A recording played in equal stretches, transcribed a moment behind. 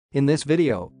In this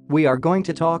video, we are going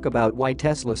to talk about why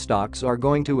Tesla stocks are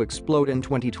going to explode in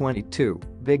 2022,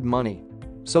 big money.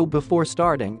 So before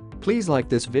starting, please like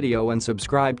this video and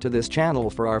subscribe to this channel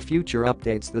for our future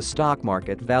updates. The stock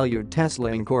market valued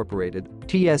Tesla Incorporated,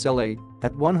 TSLA,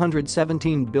 at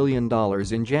 $117 billion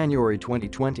in January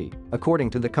 2020, according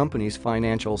to the company's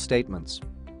financial statements.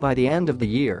 By the end of the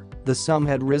year, the sum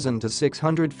had risen to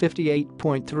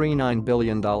 $658.39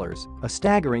 billion, a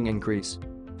staggering increase.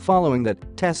 Following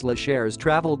that, Tesla shares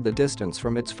traveled the distance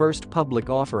from its first public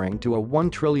offering to a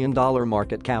 $1 trillion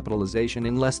market capitalization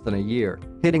in less than a year,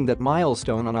 hitting that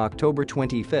milestone on October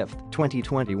 25,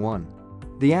 2021.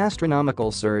 The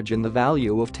astronomical surge in the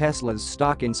value of Tesla's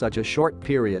stock in such a short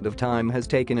period of time has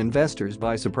taken investors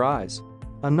by surprise.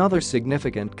 Another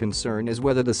significant concern is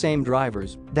whether the same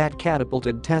drivers that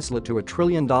catapulted Tesla to a $1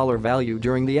 trillion value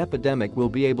during the epidemic will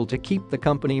be able to keep the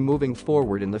company moving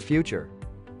forward in the future.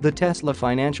 The Tesla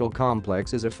financial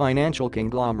complex is a financial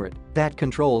conglomerate that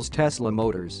controls Tesla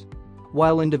Motors.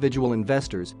 While individual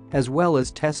investors, as well as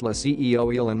Tesla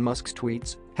CEO Elon Musk's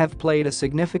tweets, have played a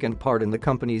significant part in the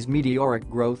company's meteoric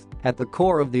growth, at the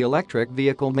core of the electric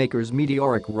vehicle maker's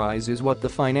meteoric rise is what the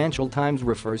Financial Times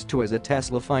refers to as a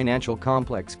Tesla financial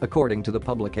complex, according to the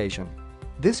publication.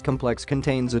 This complex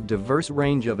contains a diverse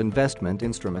range of investment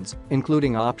instruments,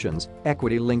 including options,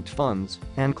 equity-linked funds,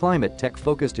 and climate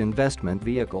tech-focused investment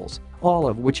vehicles, all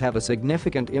of which have a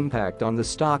significant impact on the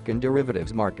stock and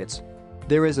derivatives markets.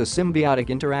 There is a symbiotic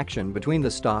interaction between the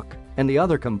stock and the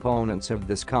other components of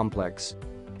this complex.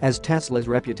 As Tesla's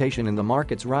reputation in the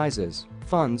markets rises,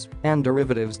 funds and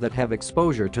derivatives that have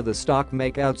exposure to the stock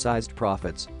make outsized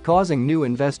profits, causing new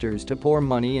investors to pour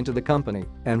money into the company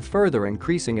and further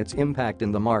increasing its impact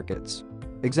in the markets.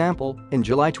 Example, in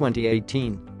July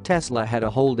 2018, Tesla had a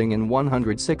holding in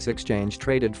 106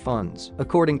 exchange-traded funds,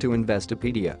 according to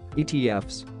Investopedia,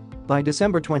 ETFs. By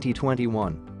December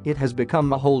 2021, it has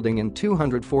become a holding in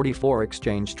 244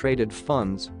 exchange-traded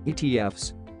funds,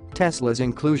 ETFs. Tesla's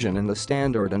inclusion in the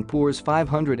Standard & Poor's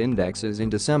 500 indexes in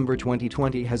December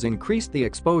 2020 has increased the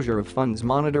exposure of funds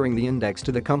monitoring the index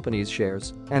to the company's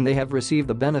shares, and they have received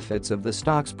the benefits of the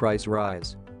stock's price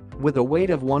rise. With a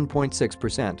weight of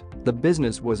 1.6%, the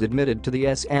business was admitted to the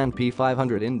S&P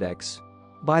 500 index.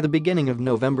 By the beginning of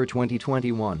November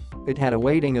 2021, it had a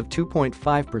weighting of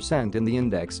 2.5% in the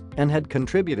index and had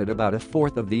contributed about a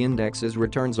fourth of the index's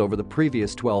returns over the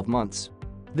previous 12 months.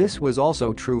 This was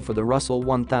also true for the Russell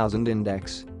 1000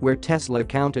 index, where Tesla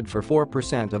accounted for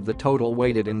 4% of the total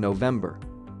weighted in November.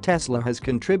 Tesla has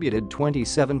contributed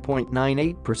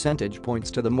 27.98 percentage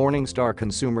points to the Morningstar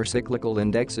Consumer Cyclical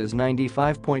Index's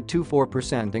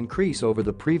 95.24% increase over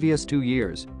the previous 2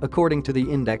 years, according to the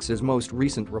index's most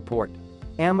recent report.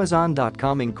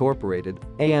 Amazon.com Incorporated,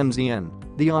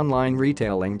 AMZN, the online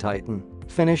retailing titan,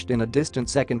 finished in a distant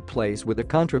second place with a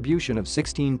contribution of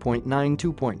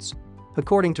 16.92 points.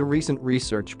 According to recent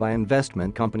research by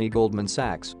investment company Goldman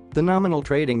Sachs, the nominal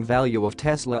trading value of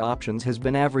Tesla options has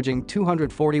been averaging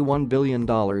 $241 billion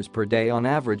per day on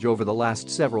average over the last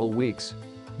several weeks.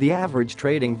 The average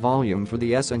trading volume for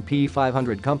the S&P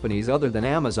 500 companies other than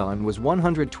Amazon was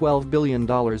 $112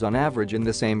 billion on average in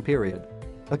the same period.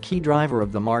 A key driver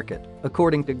of the market,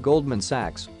 according to Goldman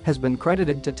Sachs, has been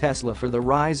credited to Tesla for the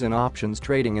rise in options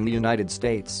trading in the United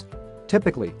States.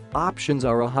 Typically, options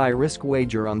are a high-risk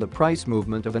wager on the price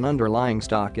movement of an underlying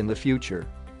stock in the future.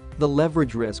 The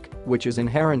leverage risk, which is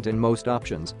inherent in most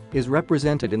options, is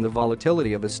represented in the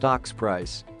volatility of a stock's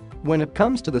price. When it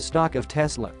comes to the stock of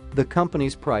Tesla, the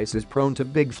company's price is prone to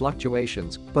big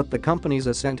fluctuations, but the company's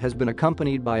ascent has been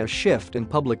accompanied by a shift in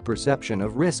public perception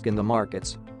of risk in the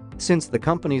markets. Since the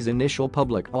company's initial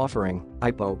public offering,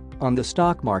 IPO, on the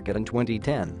stock market in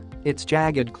 2010, its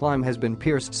jagged climb has been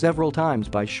pierced several times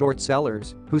by short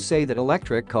sellers who say that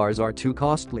electric cars are too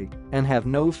costly and have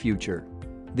no future.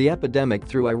 The epidemic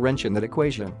threw a wrench in that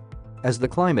equation. As the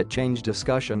climate change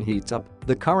discussion heats up,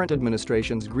 the current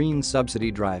administration's green subsidy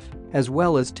drive, as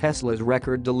well as Tesla's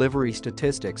record delivery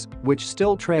statistics, which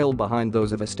still trail behind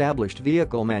those of established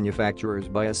vehicle manufacturers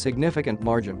by a significant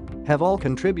margin, have all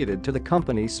contributed to the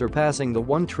company surpassing the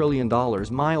 $1 trillion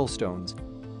milestones.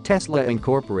 Tesla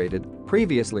Incorporated,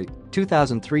 previously,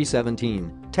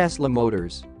 2003-17, Tesla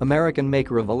Motors, American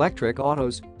maker of electric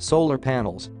autos, solar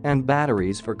panels, and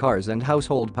batteries for cars and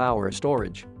household power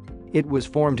storage. It was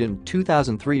formed in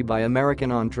 2003 by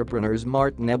American entrepreneurs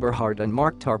Martin Eberhard and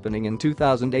Mark Tarpenning. In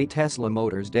 2008, Tesla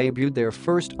Motors debuted their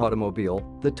first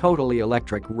automobile, the totally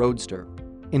electric Roadster.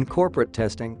 In corporate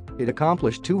testing, it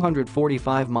accomplished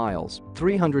 245 miles,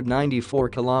 394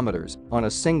 kilometers, on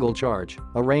a single charge,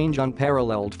 a range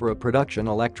unparalleled for a production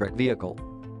electric vehicle.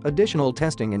 Additional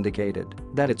testing indicated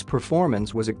that its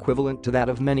performance was equivalent to that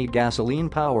of many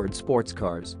gasoline-powered sports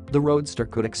cars. The Roadster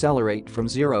could accelerate from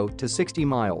 0 to 60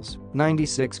 miles,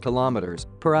 96 kilometers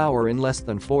per hour in less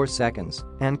than 4 seconds,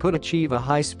 and could achieve a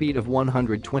high speed of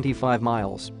 125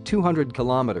 miles, 200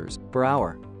 kilometers per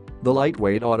hour. The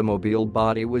lightweight automobile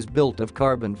body was built of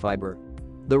carbon fiber.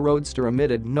 The Roadster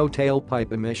emitted no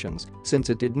tailpipe emissions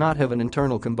since it did not have an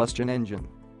internal combustion engine.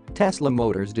 Tesla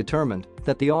Motors determined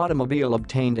that the automobile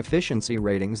obtained efficiency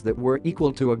ratings that were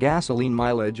equal to a gasoline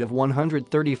mileage of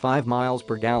 135 miles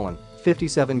per gallon,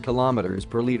 57 kilometers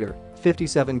per liter,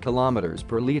 57 kilometers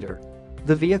per liter.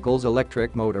 The vehicle's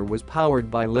electric motor was powered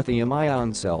by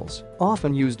lithium-ion cells,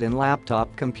 often used in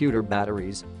laptop computer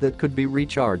batteries that could be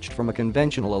recharged from a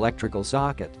conventional electrical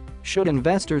socket. Should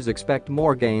investors expect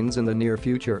more gains in the near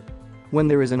future? When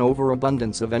there is an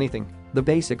overabundance of anything, the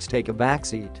basics take a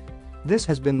backseat. This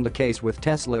has been the case with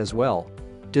Tesla as well.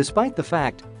 Despite the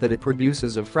fact that it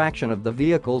produces a fraction of the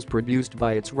vehicles produced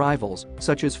by its rivals,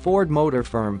 such as Ford Motor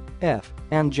Firm, F,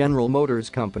 and General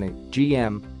Motors Company,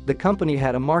 GM, the company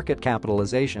had a market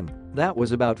capitalization that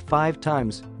was about 5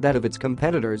 times that of its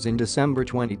competitors in December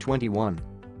 2021.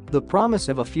 The promise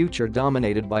of a future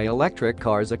dominated by electric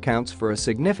cars accounts for a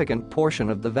significant portion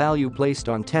of the value placed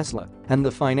on Tesla and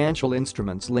the financial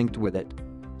instruments linked with it.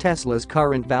 Tesla's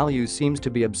current value seems to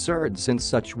be absurd since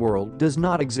such world does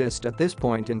not exist at this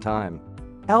point in time.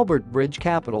 Albert Bridge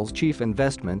Capital's chief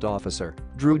investment officer,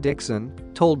 Drew Dixon,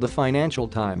 told the Financial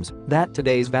Times that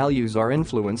today's values are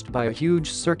influenced by a huge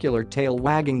circular tail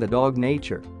wagging the dog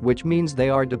nature, which means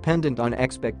they are dependent on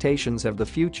expectations of the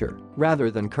future rather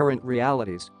than current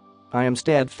realities. "I am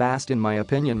steadfast in my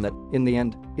opinion that, in the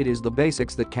end, it is the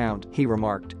basics that count," he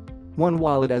remarked.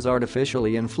 While it has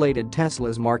artificially inflated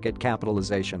Tesla's market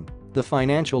capitalization, the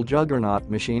financial juggernaut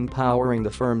machine powering the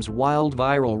firm's wild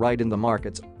viral ride in the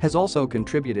markets has also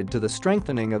contributed to the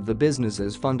strengthening of the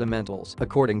business's fundamentals,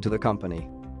 according to the company.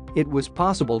 It was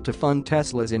possible to fund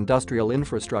Tesla's industrial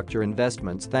infrastructure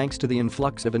investments thanks to the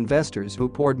influx of investors who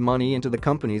poured money into the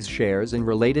company's shares and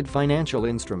related financial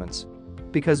instruments.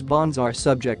 Because bonds are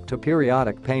subject to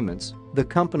periodic payments, the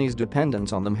company's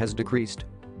dependence on them has decreased.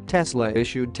 Tesla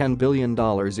issued $10 billion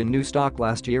in new stock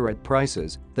last year at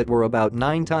prices that were about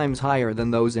 9 times higher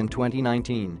than those in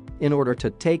 2019 in order to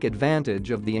take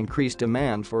advantage of the increased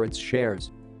demand for its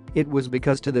shares. It was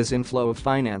because to this inflow of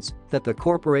finance that the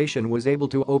corporation was able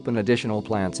to open additional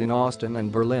plants in Austin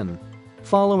and Berlin.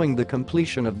 Following the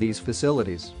completion of these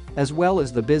facilities, as well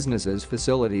as the business's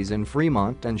facilities in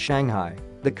Fremont and Shanghai,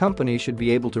 the company should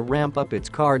be able to ramp up its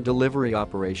car delivery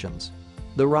operations.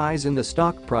 The rise in the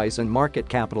stock price and market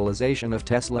capitalization of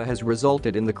Tesla has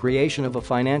resulted in the creation of a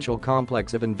financial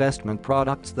complex of investment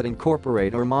products that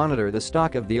incorporate or monitor the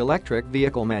stock of the electric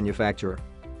vehicle manufacturer.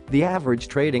 The average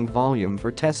trading volume for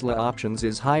Tesla options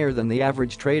is higher than the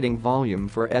average trading volume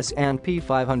for S&P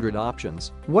 500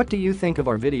 options. What do you think of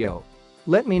our video?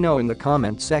 Let me know in the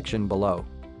comment section below.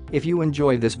 If you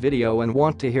enjoy this video and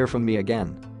want to hear from me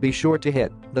again, be sure to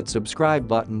hit that subscribe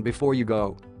button before you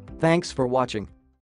go. Thanks for watching.